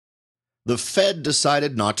The Fed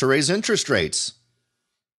decided not to raise interest rates.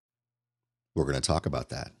 We're going to talk about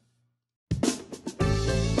that.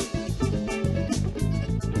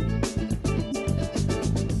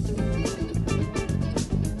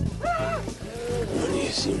 None of you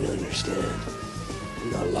seem to understand.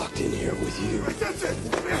 I'm not locked in here with you. That's it!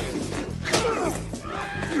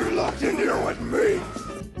 You're locked in here with me!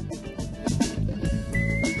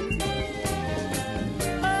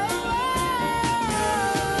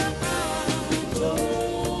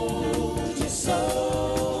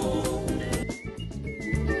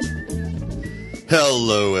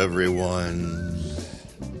 Hello, everyone.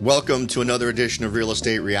 Welcome to another edition of Real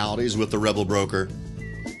Estate Realities with the Rebel Broker.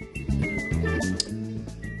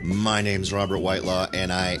 My name's Robert Whitelaw,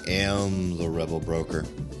 and I am the Rebel Broker.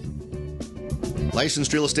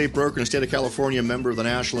 Licensed real estate broker in the state of California, member of the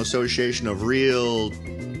National Association of Realtors.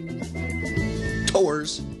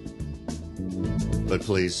 But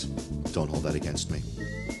please, don't hold that against me.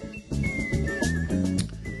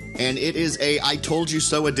 And it is a I Told You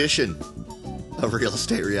So edition of Real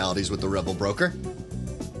Estate Realities with the Rebel Broker.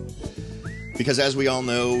 Because as we all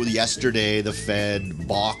know, yesterday the Fed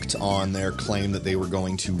balked on their claim that they were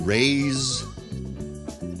going to raise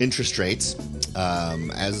interest rates,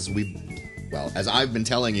 as I've been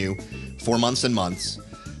telling you for months and months.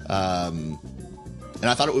 And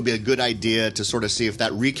I thought it would be a good idea to sort of see if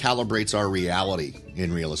that recalibrates our reality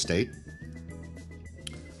in real estate.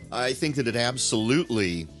 I think that it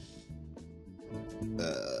absolutely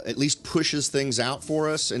at least pushes things out for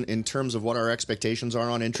us in terms of what our expectations are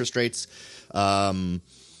on interest rates.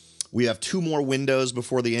 We have two more windows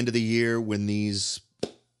before the end of the year when these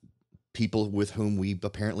people with whom we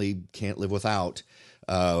apparently can't live without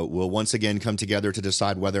will once again come together to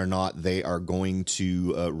decide whether or not they are going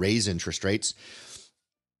to raise interest rates.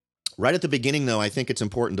 Right at the beginning, though, I think it's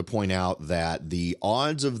important to point out that the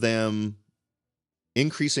odds of them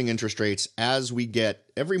increasing interest rates as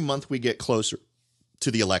every month we get closer to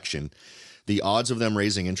the election, the odds of them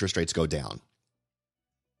raising interest rates go down.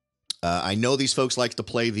 I know these folks like to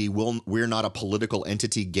play the we're not a political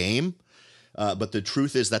entity game, but the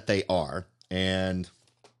truth is that they are, and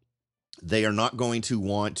they are not going to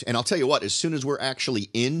want, and I'll tell you what, as soon as we're actually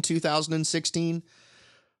in 2016,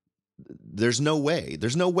 there's no way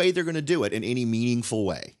they're going to do it in any meaningful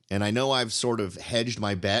way. And I know I've sort of hedged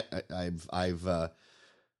my bet.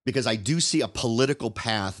 Because I do see a political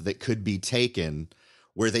path that could be taken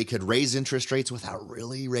where they could raise interest rates without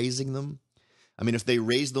really raising them. I mean, if they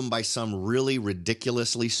raise them by some really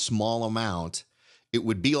ridiculously small amount, it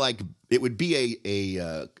would be the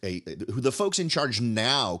folks in charge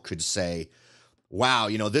now could say, wow,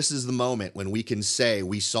 this is the moment when we can say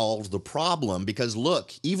we solved the problem, because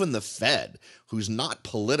look, even the Fed, who's not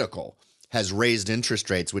political, has raised interest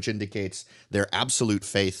rates, which indicates their absolute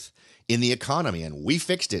faith in the economy, and we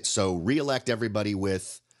fixed it. So reelect everybody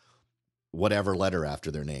with whatever letter after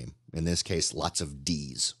their name. In this case, lots of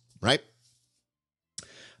D's, right?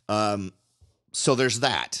 So there's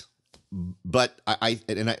that. But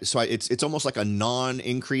it's almost like a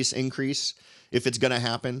non-increase if it's going to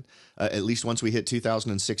happen, at least once we hit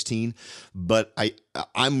 2016. But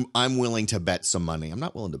I'm willing to bet some money. I'm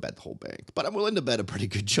not willing to bet the whole bank, but I'm willing to bet a pretty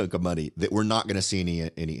good chunk of money that we're not going to see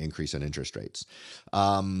any increase in interest rates.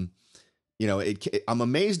 I'm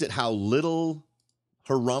amazed at how little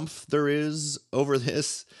harumph there is over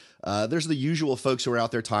this. There's the usual folks who are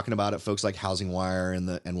out there talking about it, folks like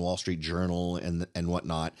HousingWire and Wall Street Journal and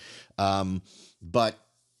whatnot. But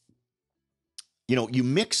you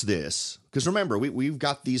mix this, because remember, we've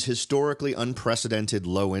got these historically unprecedented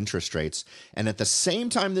low interest rates, and at the same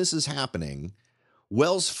time this is happening,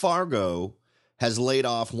 Wells Fargo has laid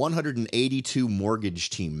off 182 mortgage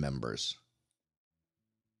team members.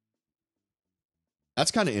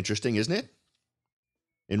 That's kind of interesting, isn't it?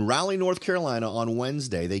 In Raleigh, North Carolina, on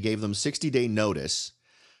Wednesday, they gave them 60-day notice,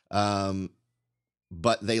 but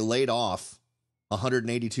they laid off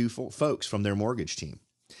 182 folks from their mortgage team.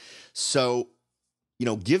 So,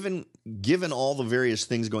 given all the various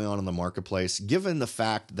things going on in the marketplace, given the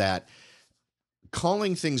fact that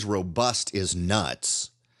calling things robust is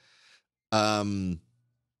nuts, in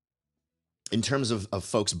terms of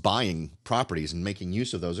folks buying properties and making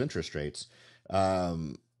use of those interest rates,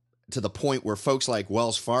 to the point where folks like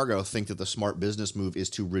Wells Fargo think that the smart business move is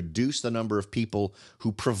to reduce the number of people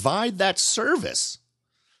who provide that service,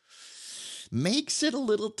 makes it a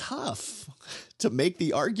little tough to make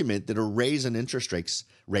the argument that a raise in interest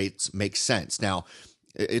rates makes sense. Now,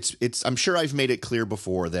 I'm sure I've made it clear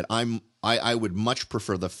before that I would much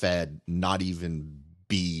prefer the Fed not even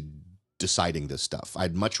be deciding this stuff.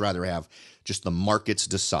 I'd much rather have just the markets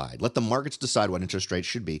decide. Let the markets decide what interest rates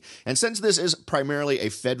should be. And since this is primarily a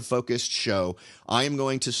Fed-focused show, I am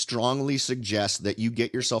going to strongly suggest that you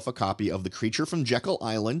get yourself a copy of The Creature from Jekyll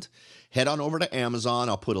Island. Head on over to Amazon.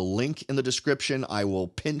 I'll put a link in the description. I will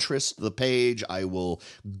Pinterest the page. I will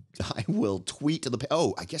tweet to the page.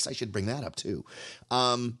 Oh, I guess I should bring that up too.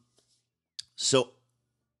 So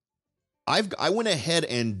I went ahead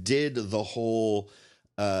and did the whole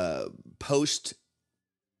post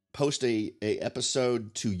a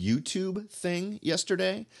episode to YouTube thing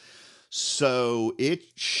yesterday. So it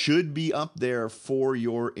should be up there for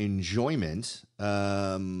your enjoyment.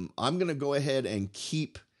 I'm going to go ahead and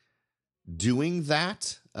keep doing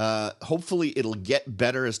that. Hopefully it'll get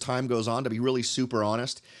better as time goes on. To be really super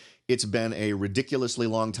honest, it's been a ridiculously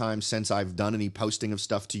long time since I've done any posting of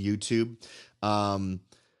stuff to YouTube.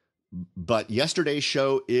 But yesterday's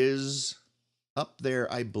show is up there,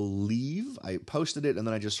 I believe. I posted it and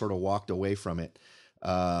then I just sort of walked away from it.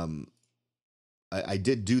 I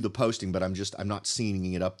did do the posting, but I'm not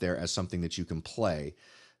seeing it up there as something that you can play.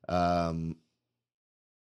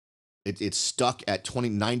 It's stuck at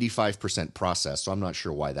 95% process, so I'm not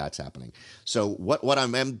sure why that's happening. So what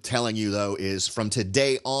I'm telling you, though, is from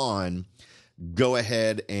today on, go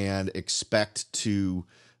ahead and expect to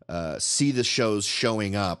see the shows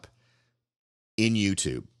showing up in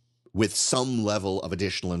YouTube with some level of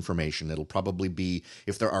additional information. It'll probably be,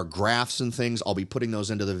 if there are graphs and things, I'll be putting those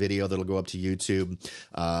into the video that'll go up to YouTube.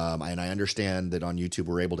 And I understand that on YouTube,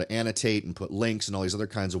 we're able to annotate and put links and all these other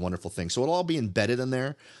kinds of wonderful things. So it'll all be embedded in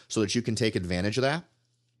there so that you can take advantage of that.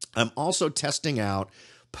 I'm also testing out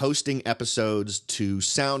posting episodes to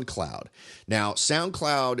SoundCloud. Now,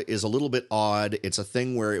 SoundCloud is a little bit odd. It's a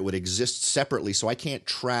thing where it would exist separately, so I can't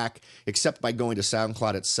track, except by going to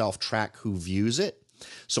SoundCloud itself, track who views it.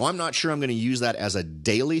 So I'm not sure I'm going to use that as a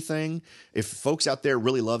daily thing. If folks out there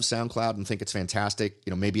really love SoundCloud and think it's fantastic,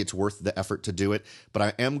 maybe it's worth the effort to do it. But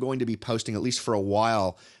I am going to be posting, at least for a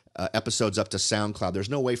while, episodes up to SoundCloud. There's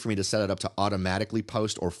no way for me to set it up to automatically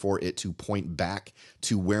post or for it to point back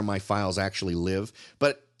to where my files actually live.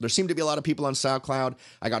 But there seem to be a lot of people on SoundCloud.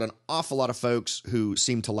 I got an awful lot of folks who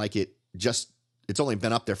seem to like it. It's only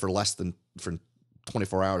been up there for less than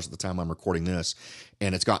 24 hours at the time I'm recording this,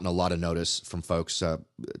 and it's gotten a lot of notice from folks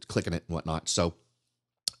clicking it and whatnot. So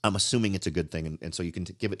I'm assuming it's a good thing, and so you can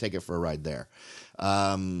take it for a ride there.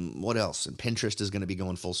 What else? And Pinterest is going to be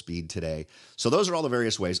going full speed today. So those are all the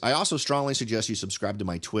various ways. I also strongly suggest you subscribe to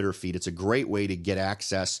my Twitter feed. It's a great way to get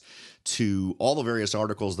access to all the various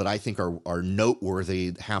articles that I think are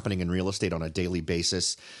noteworthy happening in real estate on a daily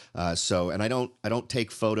basis. And I don't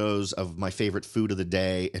take photos of my favorite food of the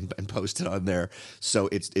day and post it on there. So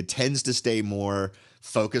it tends to stay more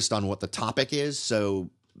focused on what the topic is. So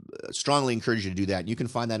strongly encourage you to do that. You can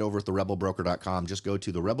find that over at therebelbroker.com. Just go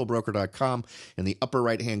to therebelbroker.com. In the upper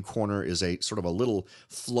right-hand corner is a sort of a little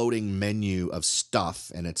floating menu of stuff,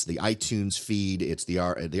 and it's the iTunes feed. It's the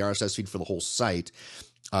RSS feed for the whole site.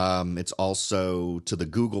 It's also to the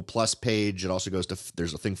Google Plus page. It also goes to,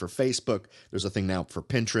 there's a thing for Facebook. There's a thing now for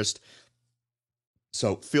Pinterest.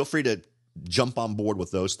 So feel free to jump on board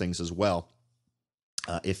with those things as well,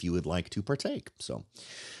 if you would like to partake. So,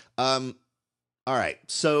 all right,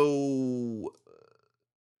 so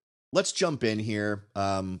let's jump in here.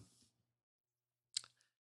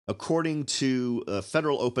 According to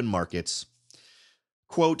Federal Open Markets,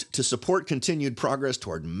 quote, to support continued progress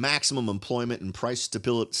toward maximum employment and price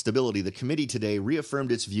stability, the committee today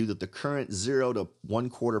reaffirmed its view that the current 0 to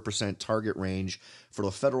 1/4% target range for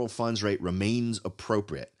the federal funds rate remains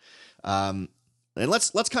appropriate. And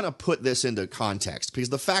let's kind of put this into context, because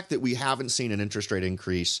the fact that we haven't seen an interest rate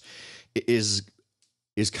increase is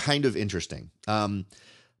kind of interesting. The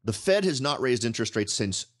Fed has not raised interest rates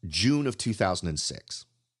since June of 2006.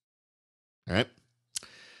 All right.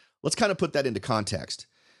 Let's kind of put that into context.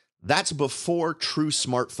 That's before true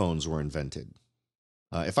smartphones were invented.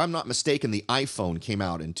 If I'm not mistaken, the iPhone came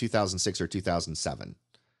out in 2006 or 2007,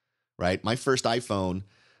 right?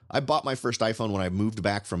 I bought my first iPhone when I moved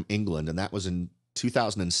back from England, and that was in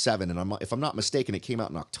 2007. And if I'm not mistaken, it came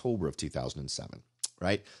out in October of 2007,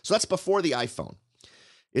 right? So that's before the iPhone.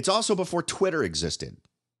 It's also before Twitter existed.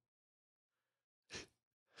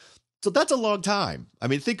 So that's a long time. I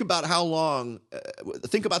mean, think about how long,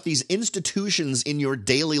 think about these institutions in your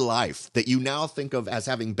daily life that you now think of as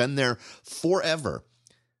having been there forever.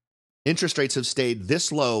 Interest rates have stayed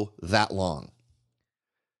this low that long.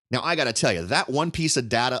 Now, I got to tell you, that one piece of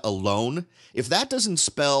data alone, if that doesn't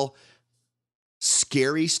spell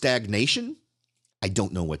scary stagnation, I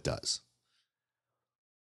don't know what does.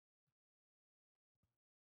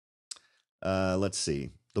 Let's see.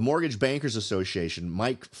 The Mortgage Bankers Association,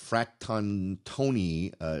 Mike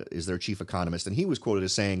Frattantoni is their chief economist, and he was quoted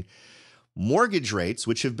as saying, mortgage rates,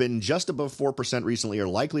 which have been just above 4% recently, are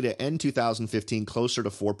likely to end 2015 closer to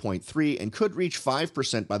 4.3 and could reach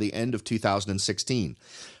 5% by the end of 2016.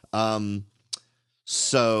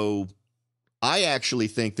 So I actually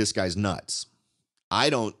think this guy's nuts. I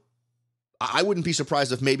wouldn't be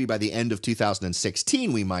surprised if maybe by the end of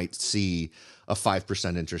 2016 we might see a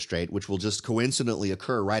 5% interest rate, which will just coincidentally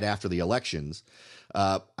occur right after the elections.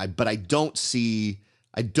 But I don't see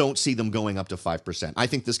them going up to 5%. I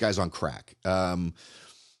think this guy's on crack.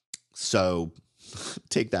 So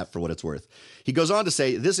take that for what it's worth. He goes on to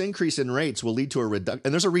say this increase in rates will lead to a reduction.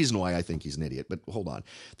 And there's a reason why I think he's an idiot, but hold on.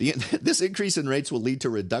 This increase in rates will lead to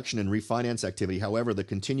a reduction in refinance activity. However, the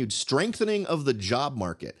continued strengthening of the job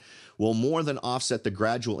market will more than offset the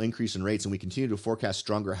gradual increase in rates, and we continue to forecast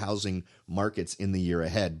stronger housing markets in the year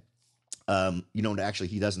ahead. Actually,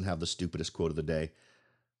 he doesn't have the stupidest quote of the day.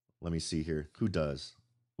 Let me see here. Who does?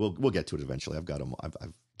 We'll get to it eventually. I've got them.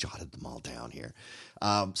 I've jotted them all down here.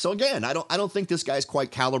 So again, I don't think this guy's quite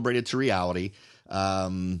calibrated to reality.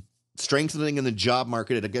 Strengthening in the job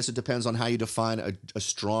market, I guess it depends on how you define a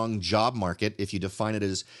strong job market. If you define it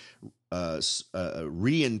as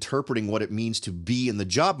reinterpreting what it means to be in the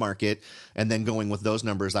job market and then going with those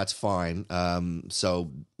numbers, that's fine. And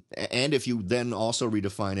if you then also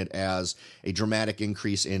redefine it as a dramatic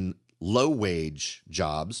increase in low wage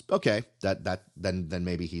jobs, okay, then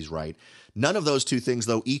maybe he's right. None of those two things,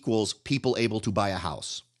 though, equals people able to buy a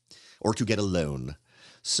house or to get a loan.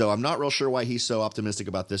 So I'm not real sure why he's so optimistic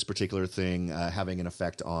about this particular thing having an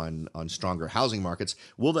effect on stronger housing markets.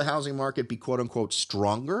 Will the housing market be quote unquote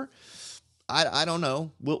stronger? I don't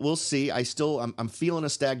know. We'll see. I'm feeling a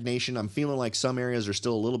stagnation. I'm feeling like some areas are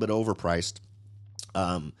still a little bit overpriced.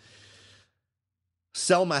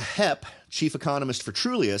 Selma Hepp, chief economist for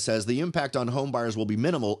Trulia, says the impact on home buyers will be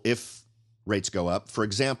minimal if rates go up. For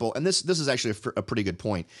example, and this is actually a pretty good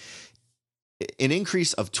point, an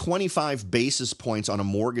increase of 25 basis points on a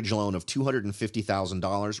mortgage loan of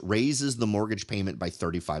 $250,000 raises the mortgage payment by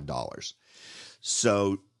 $35.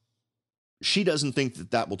 So she doesn't think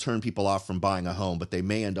that will turn people off from buying a home, but they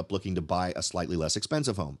may end up looking to buy a slightly less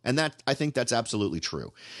expensive home. And I think that's absolutely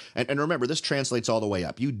true. And remember, this translates all the way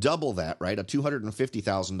up. You double that, right? A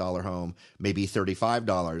 $250,000 home may be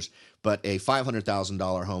 $35, but a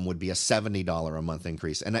 $500,000 home would be a $70 a month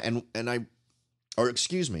increase.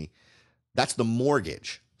 That's the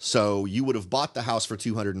mortgage. So you would have bought the house for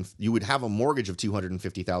you would have a mortgage of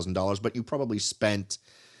 $250,000, but you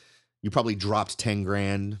probably dropped 10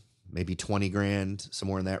 grand, maybe 20 grand,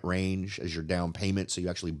 somewhere in that range as your down payment. So you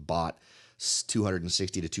actually bought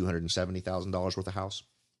 $260,000 to $270,000 worth of house.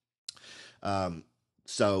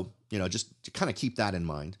 Just to kind of keep that in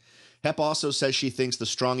mind. Hepp also says she thinks the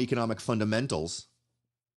strong economic fundamentals,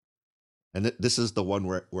 and this is the one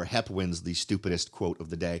where Hepp wins the stupidest quote of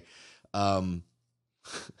the day.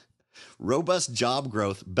 Robust job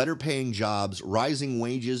growth, better paying jobs, rising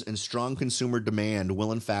wages, and strong consumer demand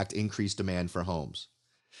will in fact increase demand for homes.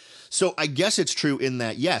 So I guess it's true in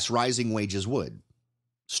that, yes, rising wages would.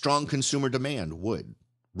 Strong consumer demand would.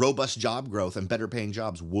 Robust job growth and better paying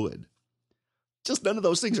jobs would. Just none of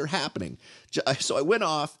those things are happening. So I went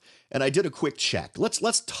off and I did a quick check.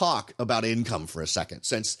 Let's talk about income for a second,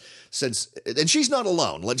 since and she's not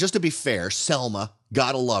alone. Just to be fair, Selma,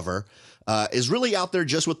 gotta love her, is really out there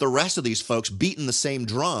just with the rest of these folks beating the same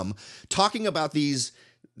drum, talking about these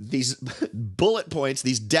bullet points,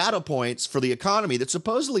 these data points for the economy that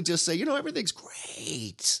supposedly just say, everything's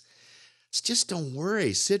great. Just don't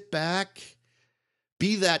worry, sit back.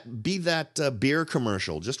 Be that beer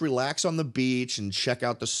commercial. Just relax on the beach and check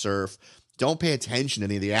out the surf. Don't pay attention to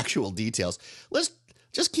any of the actual details. Let's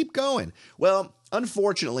just keep going. Well,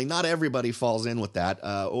 unfortunately, not everybody falls in with that.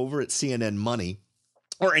 Over at CNN Money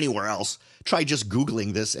or anywhere else, try just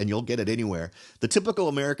Googling this and you'll get it anywhere. The typical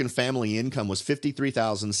American family income was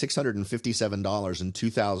 $53,657 in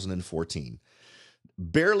 2014.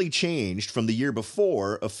 Barely changed from the year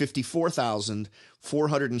before of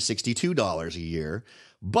 $54,462 a year,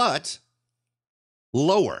 but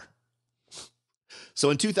lower. So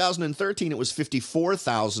in 2013, it was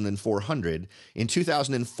 $54,400. In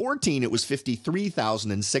 2014, it was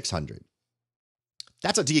 $53,600.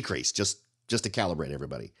 That's a decrease, just to calibrate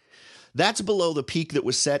everybody. That's below the peak that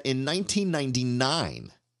was set in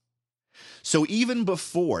 1999. So even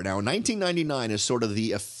before, now 1999 is sort of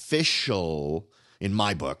the official, in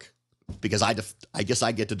my book, because I guess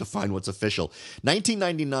I get to define what's official.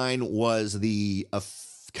 1999 was the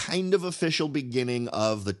kind of official beginning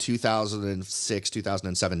of the 2006,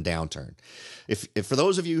 2007 downturn. If for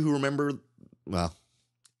those of you who remember, well,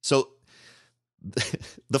 So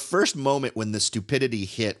the first moment when the stupidity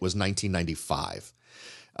hit was 1995.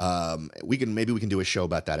 Maybe we can do a show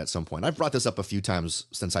about that at some point. I've brought this up a few times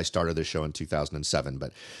since I started this show in 2007,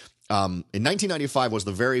 but in 1995 was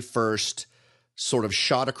the very first sort of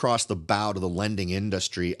shot across the bow to the lending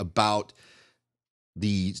industry about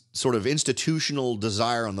the sort of institutional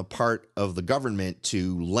desire on the part of the government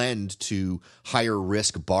to lend to higher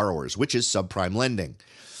risk borrowers, which is subprime lending.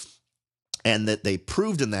 And that they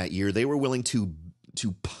proved in that year they were willing to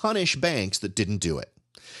punish banks that didn't do it.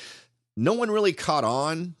 No one really caught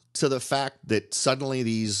on to the fact that suddenly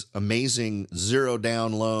these amazing zero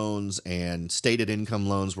down loans and stated income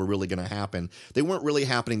loans were really going to happen. They weren't really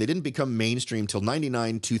happening. They didn't become mainstream till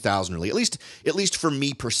 99, 2000 really, at least for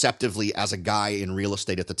me perceptively as a guy in real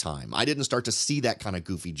estate at the time. I didn't start to see that kind of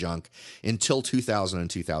goofy junk until 2000 and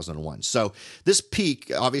 2001. So this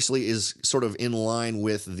peak obviously is sort of in line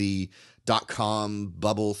with the dot-com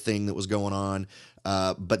bubble thing that was going on.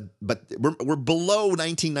 But we're below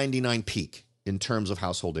 1999 peak in terms of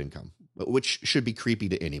household income, which should be creepy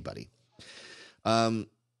to anybody. This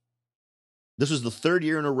was the third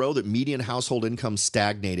year in a row that median household income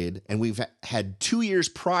stagnated, and we've had 2 years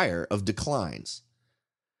prior of declines.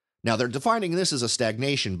 Now they're defining this as a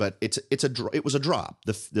stagnation, but it was a drop.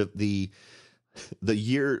 The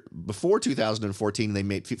year before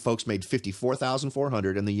 2014, folks made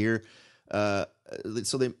 54,400, and the year.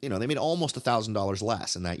 So they made almost $1,000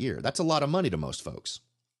 less in that year. That's a lot of money to most folks.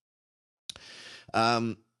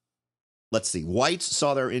 Let's see. Whites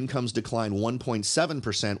saw their incomes decline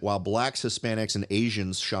 1.7%, while blacks, Hispanics, and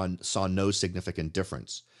Asians saw no significant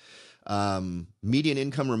difference. Median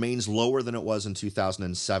income remains lower than it was in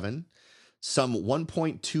 2007. Some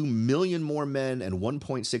 1.2 million more men and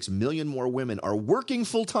 1.6 million more women are working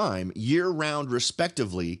full-time, year-round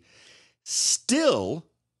respectively. Still,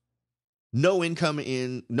 no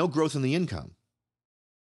growth in the income.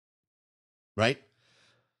 Right?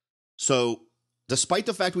 So, despite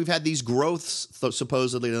the fact we've had these growths,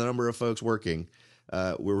 supposedly the number of folks working,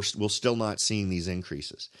 we're still not seeing these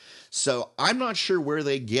increases. So I'm not sure where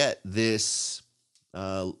they get this,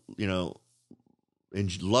 love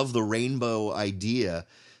the rainbow idea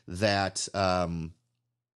that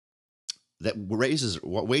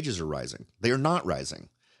wages are rising. They are not rising.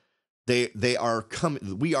 They are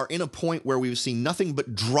coming. We are in a point where we've seen nothing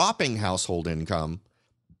but dropping household income,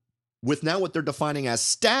 with now what they're defining as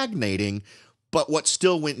stagnating, but what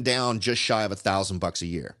still went down just shy of $1,000 a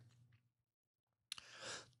year.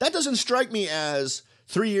 That doesn't strike me as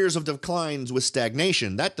 3 years of declines with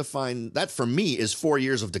stagnation. That for me is 4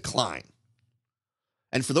 years of decline.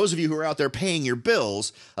 And for those of you who are out there paying your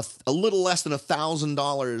bills, a little less than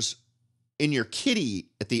 $1,000 in your kitty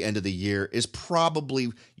at the end of the year is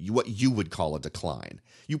probably what you would call a decline.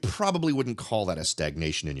 You probably wouldn't call that a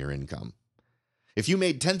stagnation in your income. If you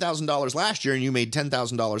made $10,000 last year and you made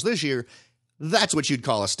 $10,000 this year, that's what you'd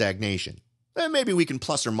call a stagnation. And maybe we can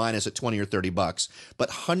plus or minus at $20 or $30, but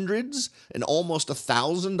hundreds and almost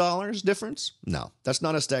 $1,000 difference? No, that's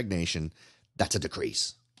not a stagnation. That's a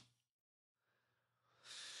decrease.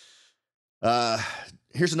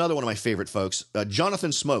 Here's another one of my favorite folks.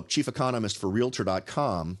 Jonathan Smoke, chief economist for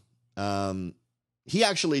Realtor.com. He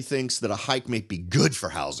actually thinks that a hike may be good for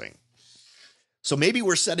housing. So maybe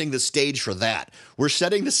we're setting the stage for that. We're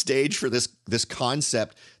setting the stage for this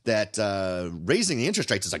concept that raising the interest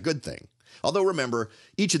rates is a good thing. Although remember,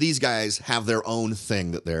 each of these guys have their own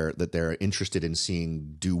thing that they're interested in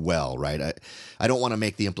seeing do well, right? I don't want to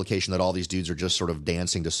make the implication that all these dudes are just sort of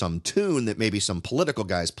dancing to some tune that maybe some political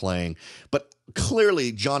guy's playing, but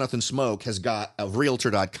clearly Jonathan Smoke has got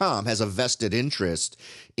Realtor.com has a vested interest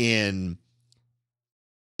in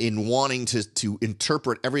wanting to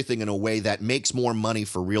interpret everything in a way that makes more money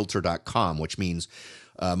for Realtor.com, which means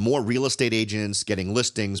more real estate agents getting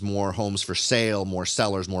listings, more homes for sale, more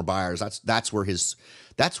sellers, more buyers. That's where his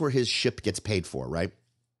ship gets paid for, right?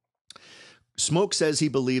 Smoke says he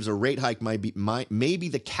believes a rate hike may be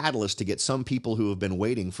the catalyst to get some people who have been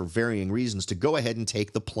waiting for varying reasons to go ahead and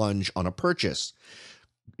take the plunge on a purchase.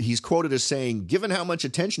 He's quoted as saying, given how much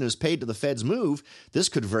attention is paid to the Fed's move, this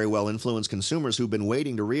could very well influence consumers who've been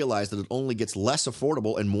waiting to realize that it only gets less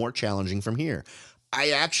affordable and more challenging from here.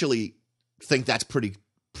 I actually think that's pretty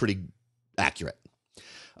accurate.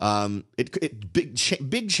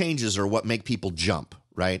 Big changes are what make people jump,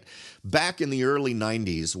 right? Back in the early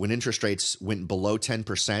 90s, when interest rates went below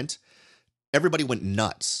 10%, everybody went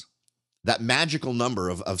nuts. That magical number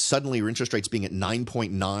of suddenly your interest rates being at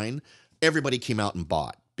 9.9, everybody came out and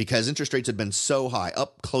bought. because interest rates had been so high,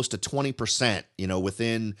 up close to 20%,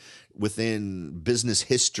 within business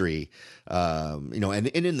history, and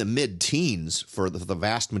in the mid-teens for the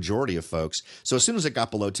vast majority of folks. So as soon as it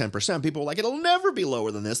got below 10%, people were like, it'll never be lower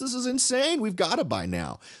than this. This is insane. We've got to buy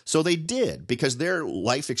now. So they did, because their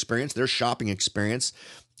life experience, their shopping experience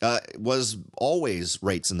was always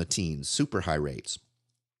rates in the teens, super high rates.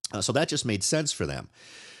 So that just made sense for them.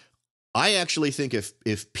 I actually think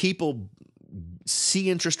if people see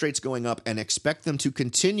interest rates going up and expect them to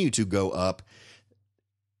continue to go up,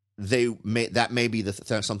 that may be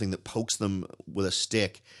something that pokes them with a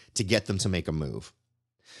stick to get them to make a move.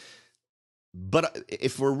 But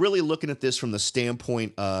if we're really looking at this from the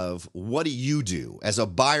standpoint of what do you do as a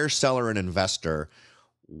buyer, seller, and investor,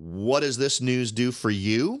 what does this news do for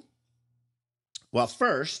you? Well,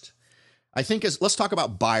 first, I think let's talk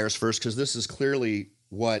about buyers first, because this is clearly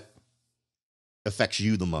what affects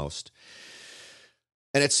you the most.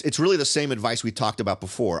 And it's really the same advice we talked about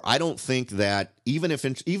before. I don't think that even if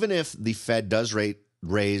the Fed does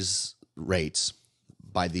raise rates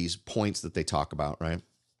by these points that they talk about, right?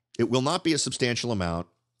 It will not be a substantial amount.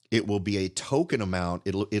 It will be a token amount.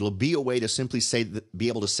 It'll be a way to simply be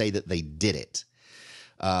able to say that they did it.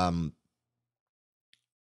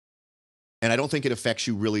 And I don't think it affects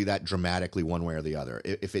you really that dramatically one way or the other.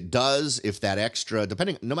 If it does, if that extra,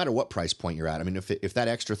 no matter what price point you're at, I mean, if that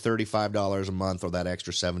extra $35 a month or that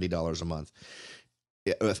extra $70 a month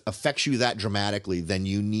it affects you that dramatically, then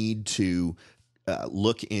you need to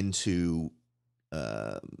look into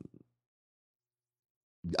a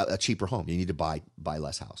cheaper home. You need to buy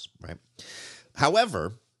less house, right?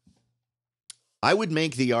 However, I would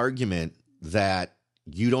make the argument that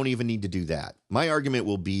you don't even need to do that. My argument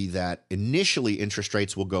will be that initially interest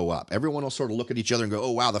rates will go up. Everyone will sort of look at each other and go,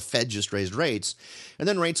 oh, wow, the Fed just raised rates. And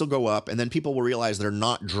then rates will go up, and then people will realize they're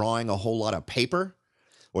not drawing a whole lot of paper,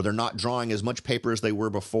 or they're not drawing as much paper as they were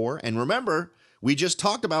before. And remember, we just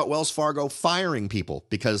talked about Wells Fargo firing people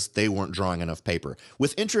because they weren't drawing enough paper.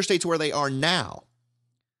 With interest rates where they are now,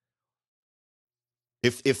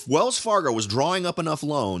 if Wells Fargo was drawing up enough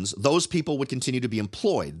loans, those people would continue to be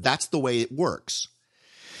employed. That's the way it works.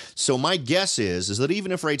 So my guess is that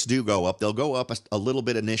even if rates do go up, they'll go up a little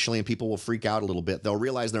bit initially and people will freak out a little bit. They'll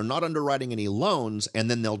realize they're not underwriting any loans,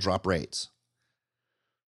 and then they'll drop rates.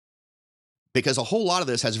 Because a whole lot of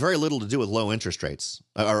this has very little to do with low interest rates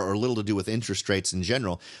or little to do with interest rates in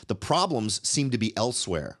general. The problems seem to be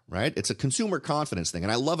elsewhere, right? It's a consumer confidence thing.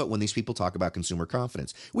 And I love it when these people talk about consumer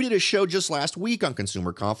confidence. We did a show just last week on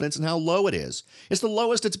consumer confidence and how low it is. It's the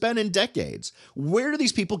lowest it's been in decades. Where do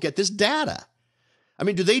these people get this data? I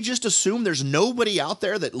mean, do they just assume there's nobody out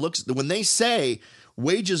there that looks, when they say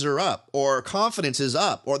wages are up or confidence is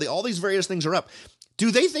up or all these various things are up,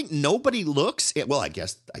 do they think nobody looks? Well, I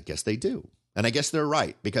guess they do. And I guess they're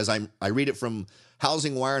right, because I read it from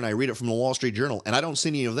HousingWire and I read it from the Wall Street Journal, and I don't see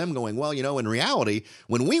any of them going, well, in reality,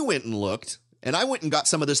 when we went and looked, and I went and got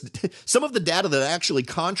some of the data that actually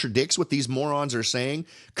contradicts what these morons are saying,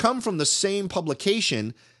 come from the same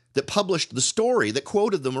publication that published the story that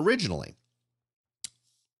quoted them originally.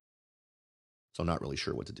 So I'm not really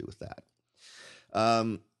sure what to do with that.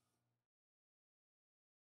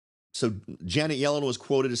 So Janet Yellen was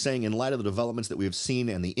quoted as saying, in light of the developments that we have seen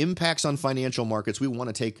and the impacts on financial markets, we want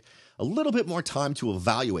to take a little bit more time to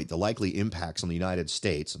evaluate the likely impacts on the United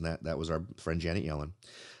States. And that was our friend Janet Yellen.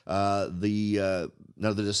 Now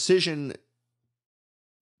the decision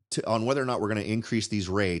on whether or not we're going to increase these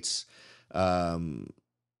rates, let's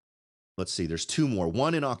see, there's two more,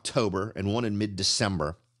 one in October and one in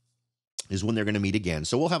mid-December is when they're going to meet again.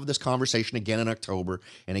 So we'll have this conversation again in October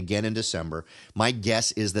and again in December. My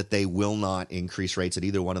guess is that they will not increase rates at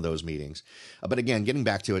either one of those meetings. But again, getting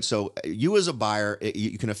back to it, so you as a buyer,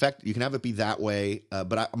 you can have it be that way.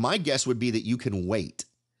 But my guess would be that you can wait,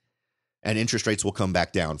 and interest rates will come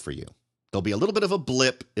back down for you. There'll be a little bit of a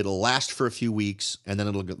blip. It'll last for a few weeks, and then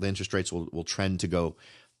the interest rates will trend to go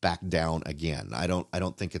back down again. I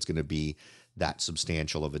don't think it's going to be that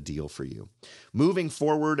substantial of a deal for you. Moving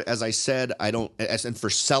forward, as I said, and for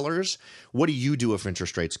sellers, what do you do if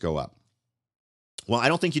interest rates go up? Well, I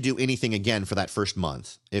don't think you do anything again for that first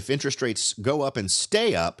month. If interest rates go up and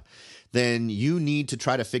stay up, then you need to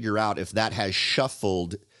try to figure out if that has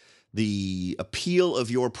shuffled the appeal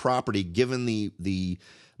of your property given the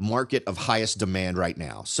market of highest demand right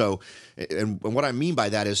now. So, and what I mean by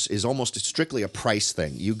that is almost strictly a price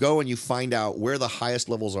thing. You go and you find out where the highest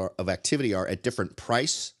levels of activity are at different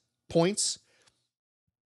price points.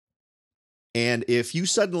 And if you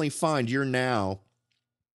suddenly find you're now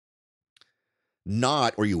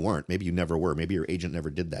not, or you weren't, maybe you never were, maybe your agent never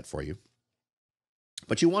did that for you,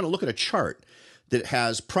 but you want to look at a chart that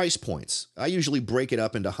has price points. I usually break it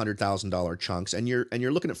up into $100,000 chunks, and you're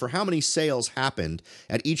looking at for how many sales happened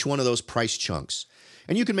at each one of those price chunks.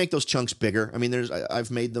 And you can make those chunks bigger. I mean,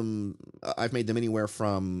 I've made them anywhere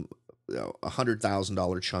from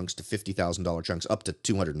 $100,000 chunks to $50,000 chunks up to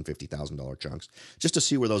 $250,000 chunks, just to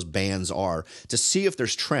see where those bands are, to see if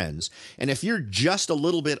there's trends. And if you're just a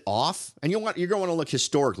little bit off, and you're going to want to look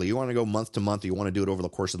historically, you want to go month to month, you want to do it over the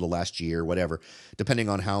course of the last year, whatever, depending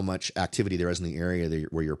on how much activity there is in the area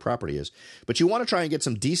where your property is. But you want to try and get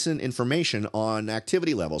some decent information on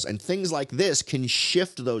activity levels, and things like this can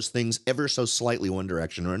shift those things ever so slightly one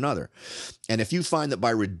direction or another. And if you find that by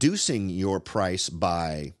reducing your price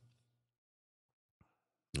by,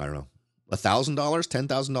 I don't know, $1,000,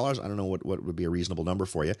 $10,000. I don't know what would be a reasonable number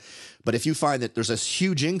for you. But if you find that there's a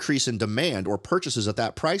huge increase in demand or purchases at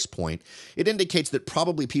that price point, it indicates that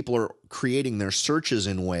probably people are creating their searches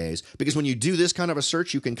in ways, because when you do this kind of a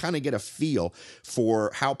search, you can kind of get a feel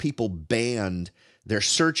for how people band their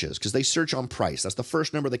searches, because they search on price. That's the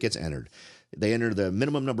first number that gets entered. They enter the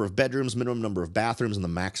minimum number of bedrooms, minimum number of bathrooms, and the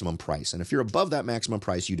maximum price. And if you're above that maximum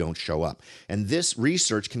price, you don't show up. And this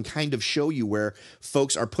research can kind of show you where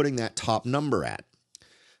folks are putting that top number at.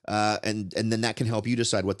 And then that can help you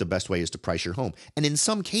decide what the best way is to price your home. And in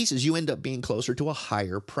some cases, you end up being closer to a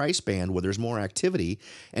higher price band where there's more activity.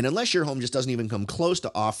 And unless your home just doesn't even come close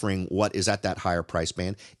to offering what is at that higher price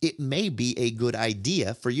band, it may be a good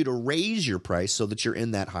idea for you to raise your price so that you're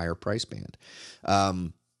in that higher price band.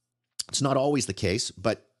 It's not always the case,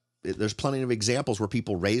 but there's plenty of examples where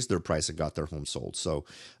people raised their price and got their home sold. So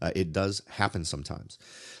it does happen sometimes.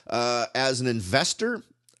 As an investor,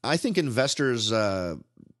 I think investors,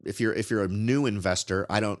 if you're a new investor,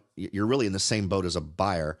 you're really in the same boat as a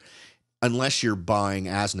buyer, unless you're buying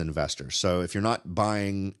as an investor. So if you're not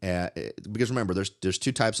buying, because remember, there's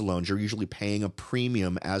two types of loans. You're usually paying a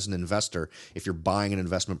premium as an investor if you're buying an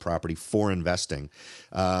investment property for investing.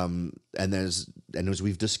 And as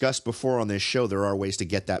we've discussed before on this show, there are ways to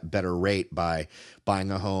get that better rate by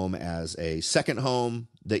buying a home as a second home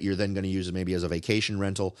that you're then going to use maybe as a vacation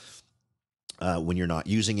rental when you're not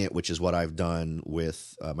using it, which is what I've done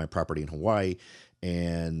with my property in Hawaii.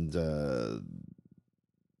 And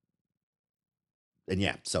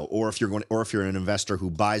yeah, so or if you're an investor who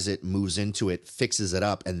buys it, moves into it, fixes it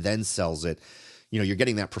up, and then sells it, you're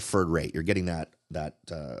getting that preferred rate. You're getting that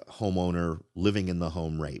homeowner living in the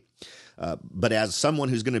home rate. But as someone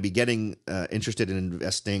who's going to be getting interested in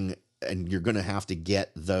investing, and you're going to have to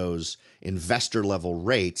get those investor level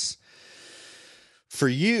rates for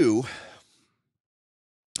you,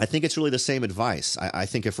 I think it's really the same advice. I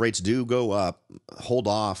think if rates do go up, hold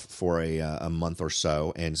off for a month or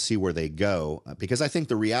so and see where they go, because I think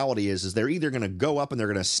the reality is they're either going to go up and they're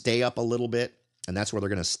going to stay up a little bit, and that's where they're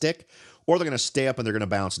going to stick, or they're going to stay up and they're going to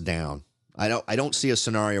bounce down. I don't see a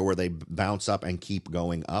scenario where they bounce up and keep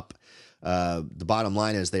going up. The bottom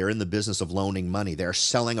line is they are in the business of loaning money. They're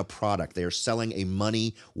selling a product. They are selling a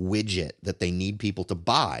money widget that they need people to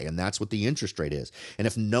buy, and that's what the interest rate is. And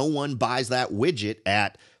if no one buys that widget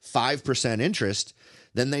at 5% interest,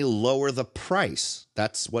 then they lower the price.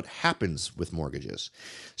 That's what happens with mortgages.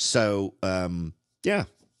 So, yeah.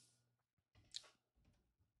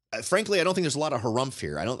 Frankly, I don't think there's a lot of harumph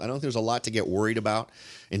here. I don't think there's a lot to get worried about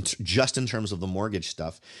just in terms of the mortgage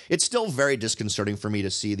stuff. It's still very disconcerting for me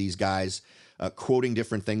to see these guys quoting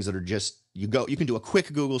different things that are just, you can do a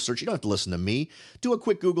quick Google search. You don't have to listen to me. Do a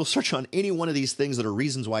quick Google search on any one of these things that are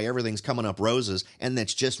reasons why everything's coming up roses, and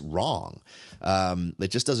that's just wrong. It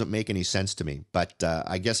just doesn't make any sense to me. But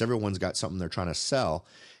I guess everyone's got something they're trying to sell.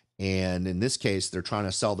 And in this case, they're trying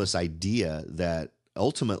to sell this idea that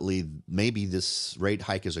ultimately maybe this rate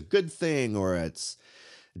hike is a good thing, or it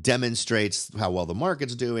demonstrates how well the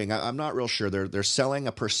market's doing. I'm not real sure. They're selling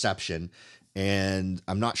a perception, and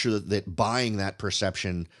I'm not sure that buying that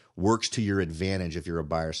perception works to your advantage if you're a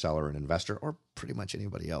buyer, seller, an investor, or pretty much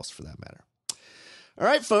anybody else for that matter. All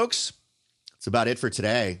right, folks, that's about it for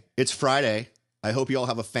today. It's Friday. I hope you all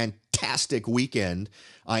have a fantastic weekend.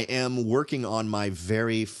 I am working on my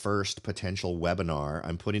very first potential webinar.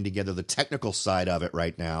 I'm putting together the technical side of it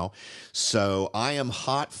right now. So I am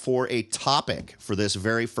hot for a topic for this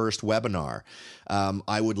very first webinar.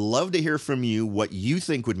 I would love to hear from you what you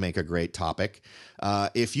think would make a great topic.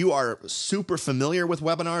 If you are super familiar with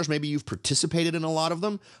webinars, maybe you've participated in a lot of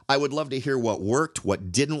them, I would love to hear what worked,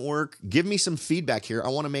 what didn't work. Give me some feedback here. I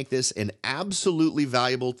want to make this an absolutely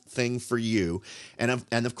valuable thing for you. And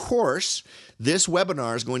of course, this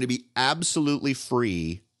webinar is going to be absolutely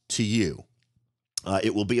free to you.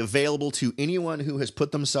 It will be available to anyone who has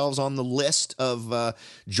put themselves on the list of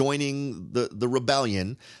joining the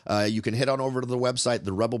rebellion. You can head on over to the website,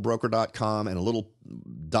 therebelbroker.com, and a little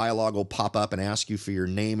dialogue will pop up and ask you for your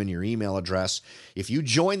name and your email address. If you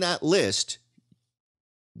join that list,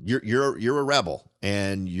 you're a rebel,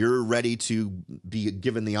 and you're ready to be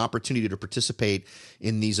given the opportunity to participate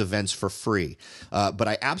in these events for free. But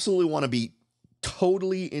I absolutely want to be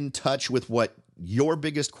totally in touch with what your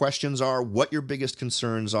biggest questions are, what your biggest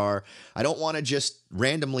concerns are. I don't want to just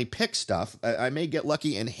randomly pick stuff. I may get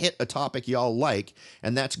lucky and hit a topic y'all like,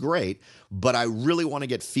 and that's great, but I really want to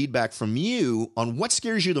get feedback from you on what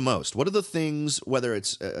scares you the most. What are the things, whether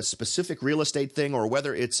it's a specific real estate thing or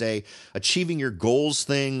whether it's a achieving your goals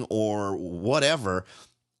thing or whatever,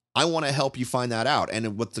 I want to help you find that out.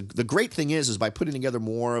 And what the great thing is by putting together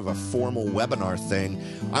more of a formal webinar thing,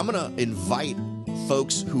 I'm going to invite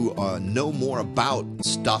folks who know more about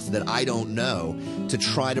stuff that I don't know to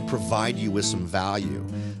try to provide you with some value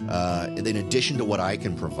in addition to what I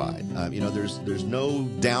can provide. There's no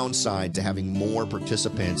downside to having more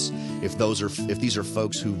participants if these are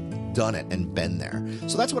folks who've done it and been there.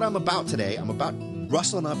 So that's what I'm about today. I'm about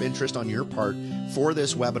rustling up interest on your part for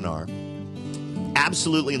this webinar.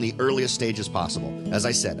 Absolutely in the earliest stages possible. As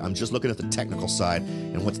I said, I'm just looking at the technical side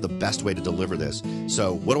and what's the best way to deliver this.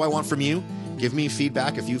 So what do I want from you? Give me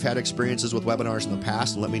feedback if you've had experiences with webinars in the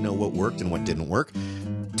past, and let me know what worked and what didn't work.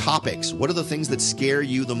 Topics. What are the things that scare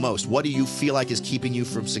you the most? What do you feel like is keeping you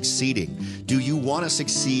from succeeding? Do you want to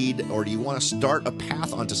succeed, or do you want to start a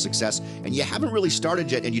path onto success and you haven't really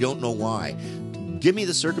started yet and you don't know why? Give me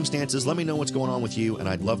the circumstances. Let me know what's going on with you, and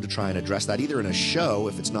I'd love to try and address that either in a show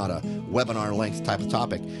if it's not a webinar length type of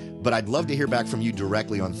topic. But I'd love to hear back from you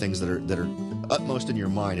directly on things that are utmost in your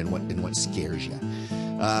mind and what scares you.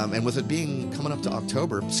 And with it being coming up to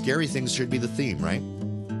October, scary things should be the theme, right?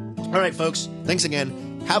 All right, folks. Thanks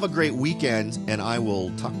again. Have a great weekend, and I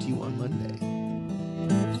will talk to you on Monday.